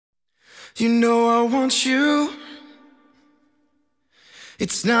You know I want you.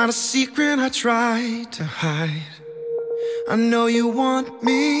 It's not a secret I try to hide. I know you want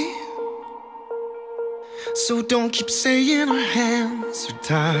me, so don't keep saying our hands are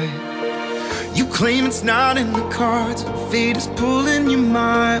tied. You claim it's not in the cards, fate is pulling you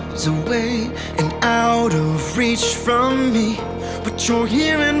miles away and out of reach from me. But you're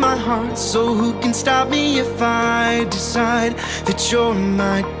here in my heart, so who can stop me if I decide that you're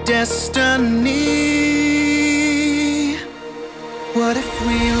my destiny? What if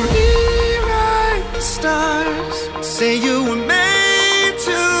we rewrite the stars? Say you were made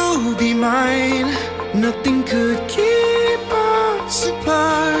to be mine. Nothing could keep us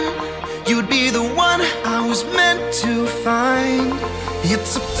apart. You'd be the one I was meant to find.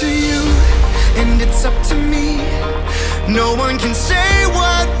 It's up to you, and it's up to me. No one can say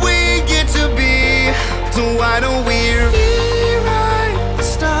what we get to be. So why don't we rewrite the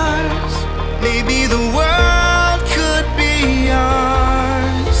stars? Maybe the world could be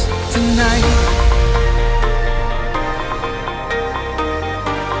ours tonight.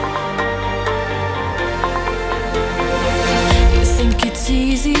 You think it's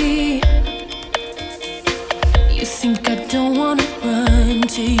easy. You think I don't wanna run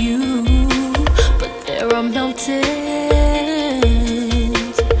to you, but there are mountains,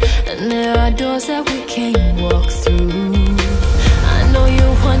 and there are doors that we can't walk through. I know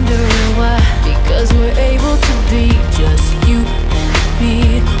you're wondering why, because we're able to be just you and me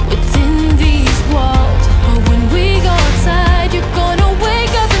within these walls. But when we go outside, you're gonna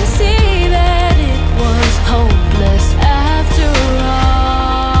wake up and see that it was hopeless after all.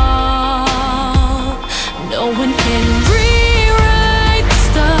 No one can rewrite the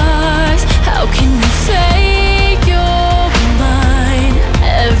stars. How can you say you're mine?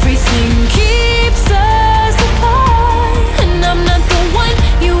 Everything keeps us apart, and I'm not the one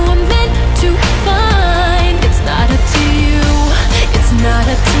you were meant to find. It's not up to you, it's not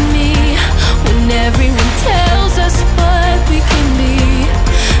up to me. When everyone tells us what we can be,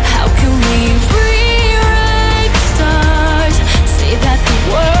 how can we rewrite the stars? Say that the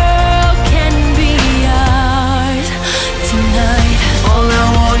world can be ours tonight. All I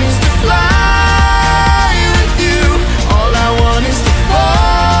want is to fly with you. All I want is to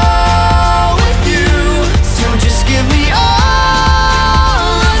fall with you. So just give me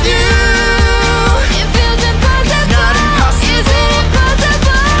all of you. It feels impossible. It's not impossible. Is it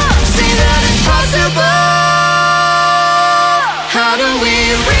impossible? Say that it's possible. How do we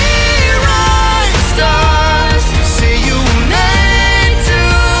rewrite the stars? Say you were made to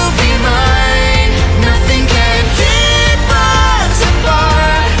be mine. Nothing can keep us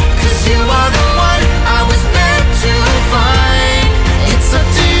apart, 'cause you are the one I was meant to find. It's up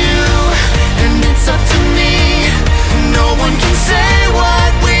to you, and it's up to me. No one can say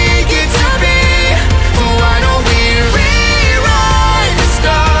what we get to be. Why don't we rewrite the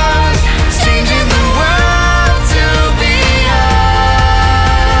stars? Changing the world to be ours.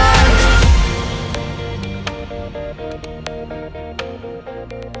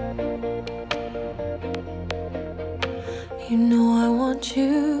 You know I want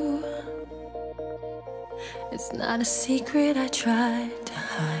you. It's not a secret I tried to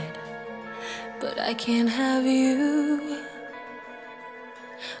hide, but I can't have you.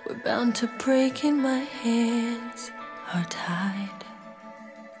 We're bound to break and my hands are tied.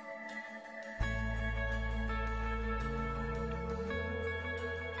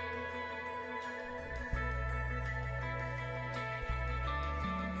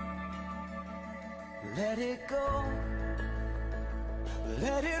 Let it go.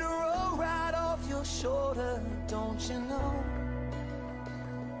 Let it roll right off your shoulder, don't you know?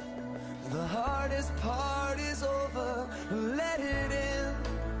 The hardest part is over, let it in.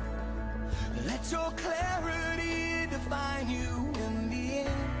 Let your clarity define you in the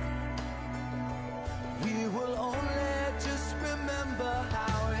end. We will only just remember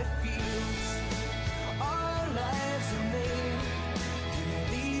how it feels. Our lives are made in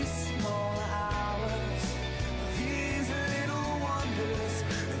these small hours, these little wonders,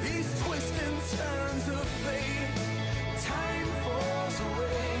 these twists and turns of fate. Time falls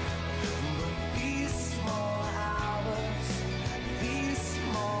away, but these small hours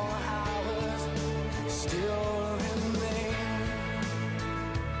still remain.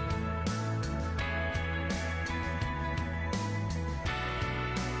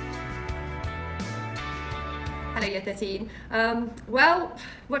 Hello, Year 13. Well,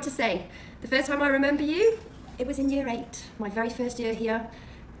 what to say? The first time I remember you, it was in Year 8, my very first year here,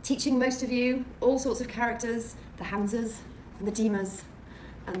 teaching most of you all sorts of characters, the Hamzas and the Dimas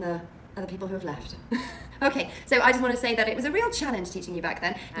and the other people who have left. Okay, so I just want to say that it was a real challenge teaching you back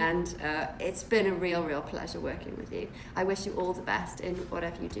then, and it's been a real pleasure working with you. I wish you all the best in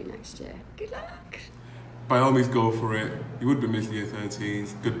whatever you do next year. Good luck. By all means, go for it. You would be missing year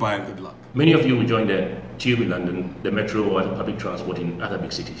 13s. Goodbye and good luck. Many of you will join the tube in London, the metro or the public transport in other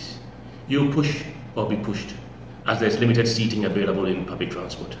big cities. You'll push or be pushed, as there's limited seating available in public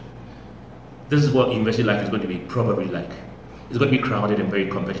transport. This is what university life is going to be probably like. It's going to be crowded and very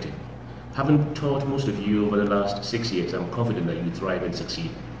competitive. Having taught most of you over the last 6 years, I'm confident that you thrive and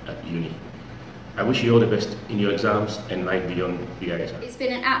succeed at uni. I wish you all the best in your exams and life beyond BISR. It's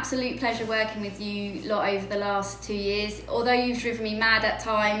been an absolute pleasure working with you lot over the last 2 years. Although you've driven me mad at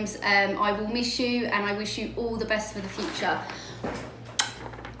times, I will miss you and I wish you all the best for the future.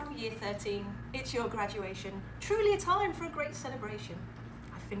 Oh, year 13, it's your graduation. Truly a time for a great celebration.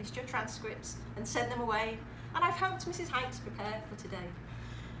 I've finished your transcripts and sent them away, and I've helped Mrs. Hanks prepare for today.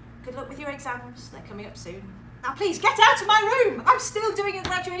 Good luck with your exams, they're coming up soon. Now please, get out of my room! I'm still doing a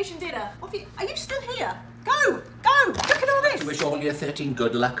graduation dinner. Are you still here? Go! Look at all this! I wish all year 13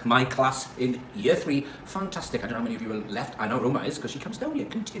 good luck. My class in year 3, fantastic. I don't know how many of you are left. I know Roma is, because she comes down here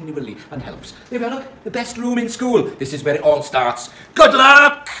continually and helps. There we are, look, the best room in school. This is where it all starts. Good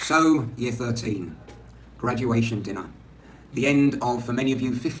luck! So, year 13, graduation dinner. The end of, for many of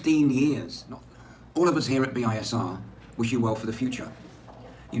you, 15 years. All of us here at BISR wish you well for the future.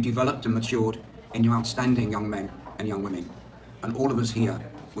 You developed and matured in your outstanding young men and young women. And all of us here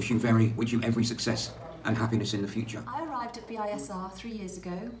wish you every success and happiness in the future. I arrived at BISR 3 years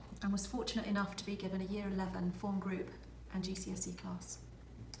ago and was fortunate enough to be given a Year 11 form group and GCSE class.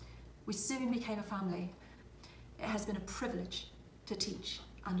 We soon became a family. It has been a privilege to teach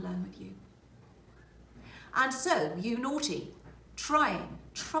and learn with you. And so, you naughty, trying,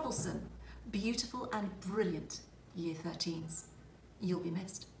 troublesome, beautiful and brilliant Year 13s, you'll be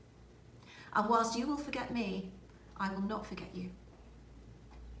missed. And whilst you will forget me, I will not forget you.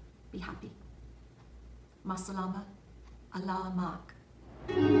 Be happy. Masalama, Allah Mark.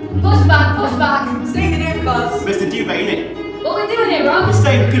 Push back. Stay in here, cuz. Mr. Duvet, innit? What are we doing here, bro? We're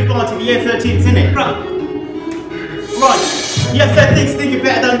saying goodbye to the year 13s, innit? Right. Year 13s think you're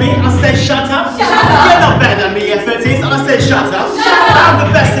better than me. I said shut up. Shut up. You're not better than me, year 13s. I said shut up. Shut up. I'm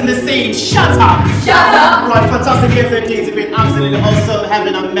the best in the scene. Shut up. Shut up. Right, fantastic year 13s have been absolutely awesome.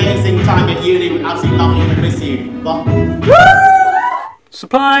 Having an amazing time at uni. We absolutely love you and miss you. But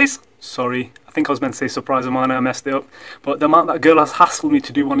surprise! Sorry, I think I was meant to say surprise Amana, I messed it up. But the amount that girl has hassled me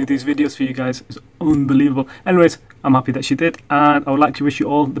to do one of these videos for you guys is unbelievable. Anyways, I'm happy that she did, and I would like to wish you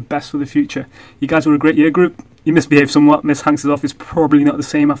all the best for the future. You guys were a great year group. You misbehaved somewhat. Miss Hanks' office probably not the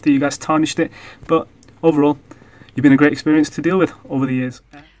same after you guys tarnished it, but overall, you've been a great experience to deal with over the years.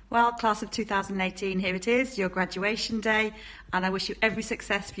 Well, class of 2018, here it is, your graduation day, and I wish you every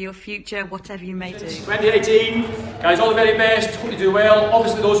success for your future, whatever you may do. 2018, guys, all the very best, hope you do well.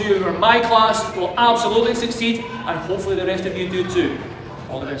 Obviously those of you who are in my class will absolutely succeed, and hopefully the rest of you do too.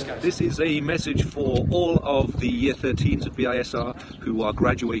 All the best, guys. This is a message for all of the Year 13s at BISR who are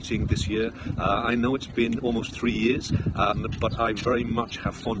graduating this year. I know it's been almost 3 years, but I very much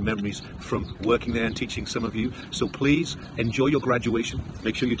have fond memories from working there and teaching some of you. So please enjoy your graduation,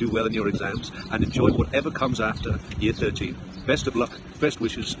 make sure you do well in your exams, and enjoy whatever comes after Year 13. Best of luck, best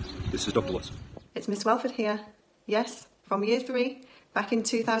wishes. This is Dr. Watson. It's Miss Welford here. Yes, from Year 3, back in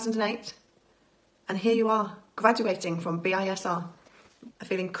 2008. And here you are, graduating from BISR. I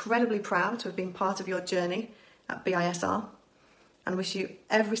feel incredibly proud to have been part of your journey at BISR and wish you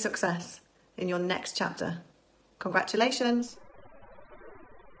every success in your next chapter. Congratulations.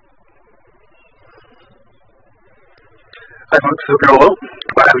 Hi folks, hope you're all well.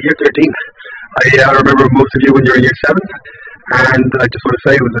 Wow, year 13. I remember most of you when you were in year 7, and I just want to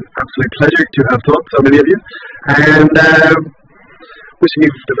say it was an absolute pleasure to have taught so many of you, and wishing you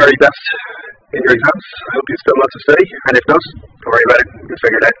the very best in your exams. I hope you still lots of study, and if not, don't worry about it, you'll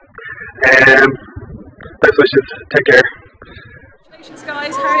figure it out. Best wishes, take care. Congratulations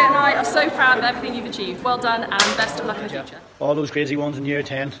guys, Harriet and I are so proud of everything you've achieved. Well done and best of luck in the future. All those crazy ones in year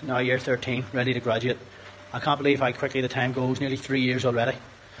 10, now year 13, ready to graduate. I can't believe how quickly the time goes, nearly 3 years already.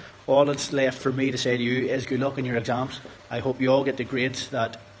 All that's left for me to say to you is good luck in your exams. I hope you all get the grades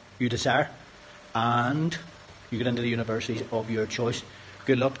that you desire and you get into the university of your choice.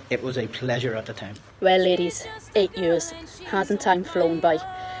 Good luck, it was a pleasure at the time. Well ladies, 8 years, hasn't time flown by,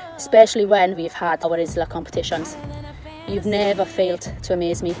 especially when we've had our ISLA competitions. You've never failed to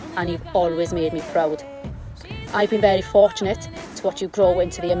amaze me and you've always made me proud. I've been very fortunate to watch you grow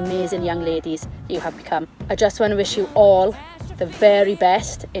into the amazing young ladies you have become. I just want to wish you all the very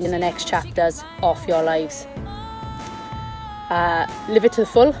best in the next chapters of your lives. Live it to the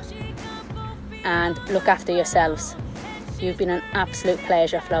full, and look after yourselves. You've been an absolute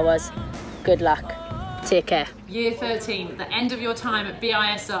pleasure, Flowers. Good luck. Take care. Year 13, the end of your time at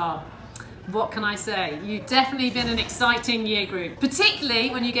BISR. What can I say? You've definitely been an exciting year group, particularly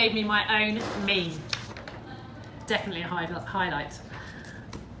when you gave me my own meme. Definitely a highlight.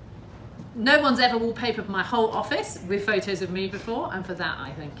 No one's ever wallpapered my whole office with photos of me before, and for that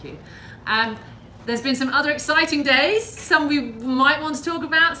I thank you. There's been some other exciting days, some we might want to talk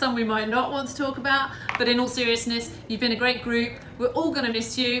about, some we might not want to talk about, but in all seriousness, you've been a great group. We're all going to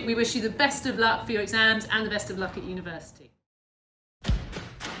miss you. We wish you the best of luck for your exams and the best of luck at university.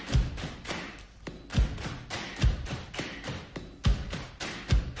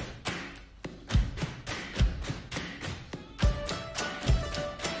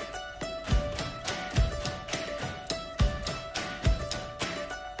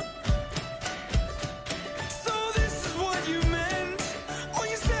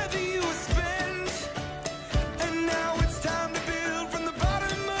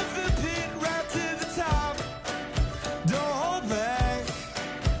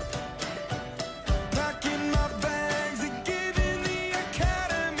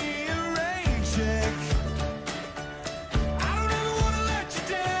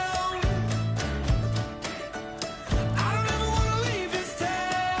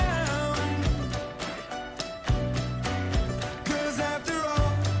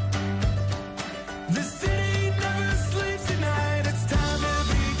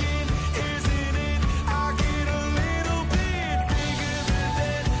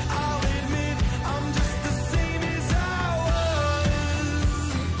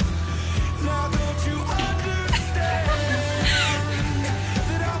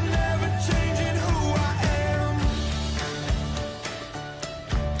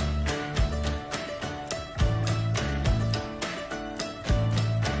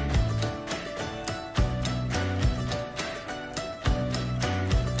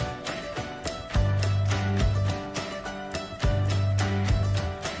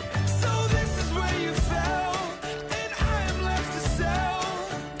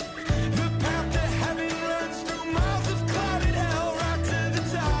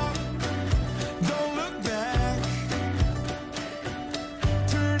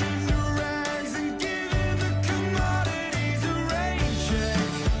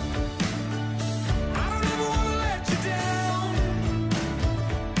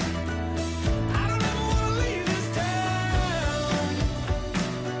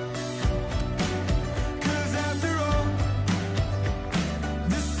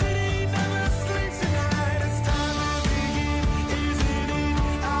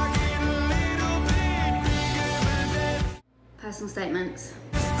 Personal statements.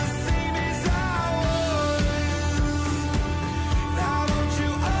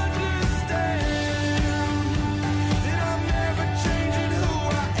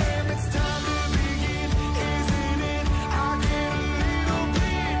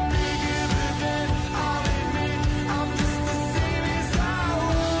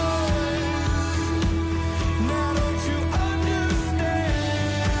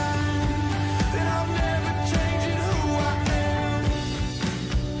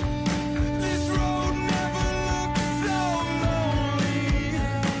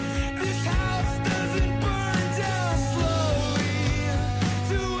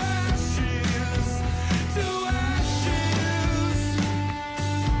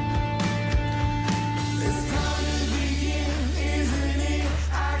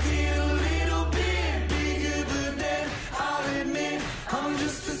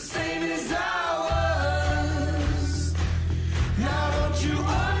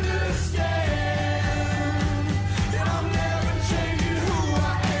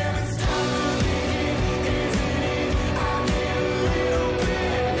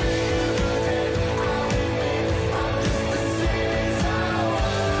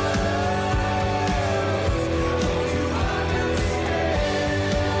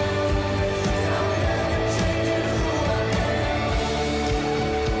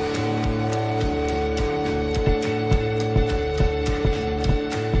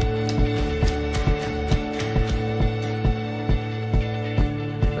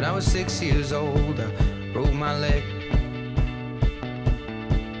 When I was 6 years old, I broke my leg.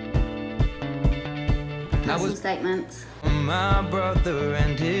 Personal statements. My brother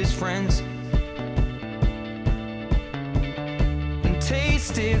and his friends, and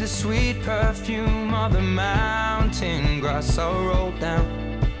tasted the sweet perfume of the mountain grass I rolled down.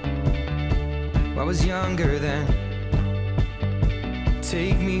 I was younger then.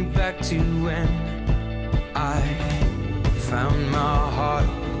 Take me back to when I found my heart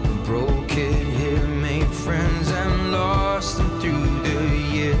and broke it here, made friends and lost them through the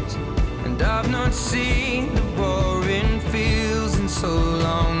years. And I've not seen the boring fields in so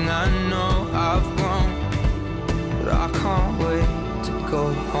long. I know I've grown, but I can't wait to go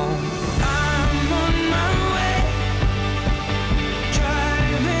home. I'm on my way,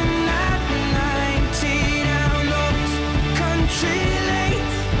 driving at 90 down those country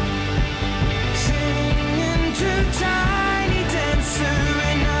lanes, singing to Tiny Dancer,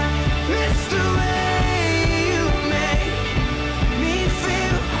 and I miss the way you make me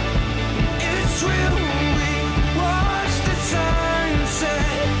feel. It's real. We watch the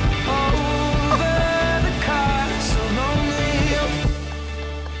sunset over the castle on the hill.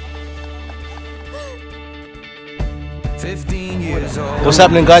 15 years old. What's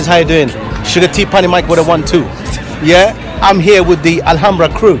happening, guys? How you doing? Sugar Tea Panny Mike with a 1-2. Yeah, I'm here with the Alhambra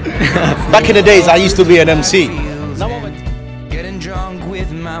crew. Back in the days, I used to be an MC. Getting drunk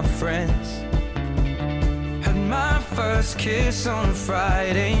with my friends. Had my first kiss on a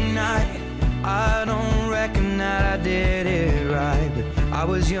Friday night. I don't reckon that I did it right, but I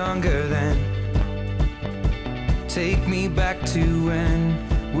was younger then. Take me back to when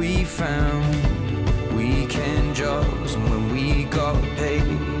we found weekend jobs, and when we got paid,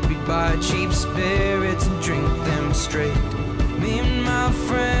 we'd buy cheap spirits and drink them straight. Me and my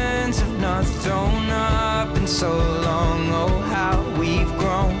friends have not thrown up in so long. Oh, how we've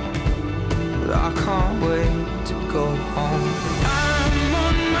grown, but I can't wait to go home. I'm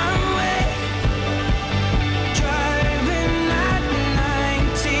on my way, driving at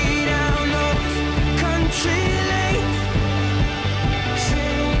 90 down those country lanes,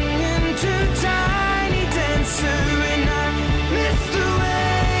 singing to Tiny Dancer, and I miss the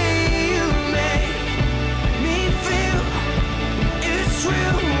way you make me feel. It's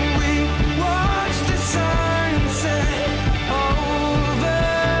real. We watch the sunset over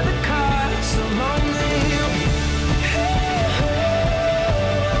the castle on the hill.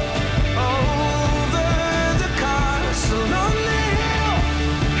 Over the castle on the hill.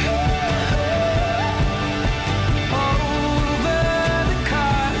 Over the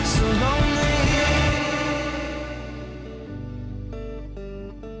castle on the hill.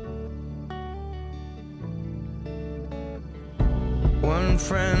 One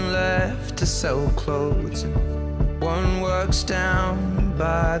friend left to sell clothes, and one works down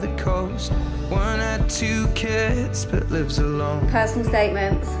by the coast. One had 2 kids but lives alone. Personal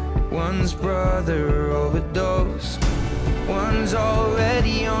statements. One's brother overdosed. One's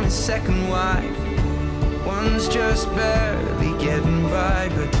already on his second wife. One's just barely getting by.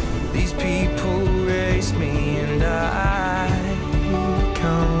 But these people raised me, and I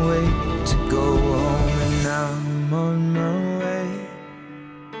can't wait to go home. And I'm on my way.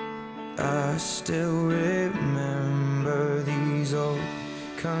 I still remember these old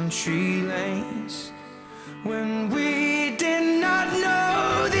country lanes when we did not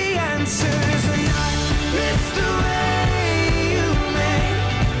know the answers, and I miss the way you make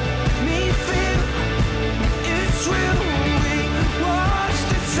me feel. It's real. We watch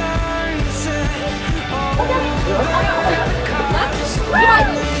the sunset over the castle on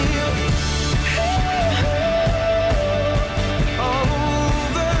the hill.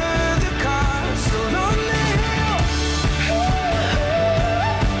 Over the castle on the hill.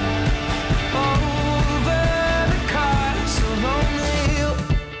 Over the castle on the hill.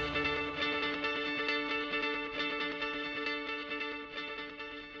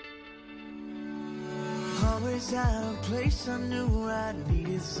 Always out of place, I knew I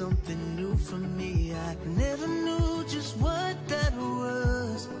needed something new for me. I never knew just what that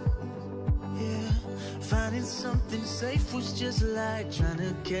was. Yeah, finding something safe was just like trying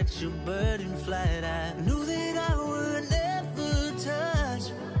to catch a bird in flight. I knew that I would never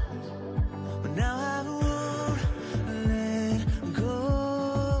touch, but now I won't let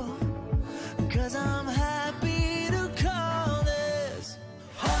go, 'cause I'm happy to call this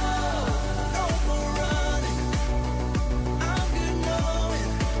home. No more running. I'm good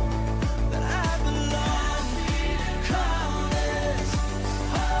knowing that I belong. Call this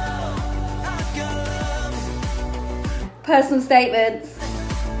home. I got love. Personal statements.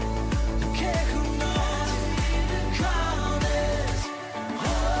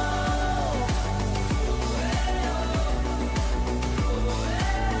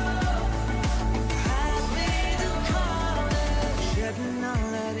 Shedding all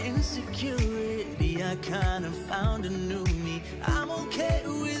that insecurity, I kind of found a new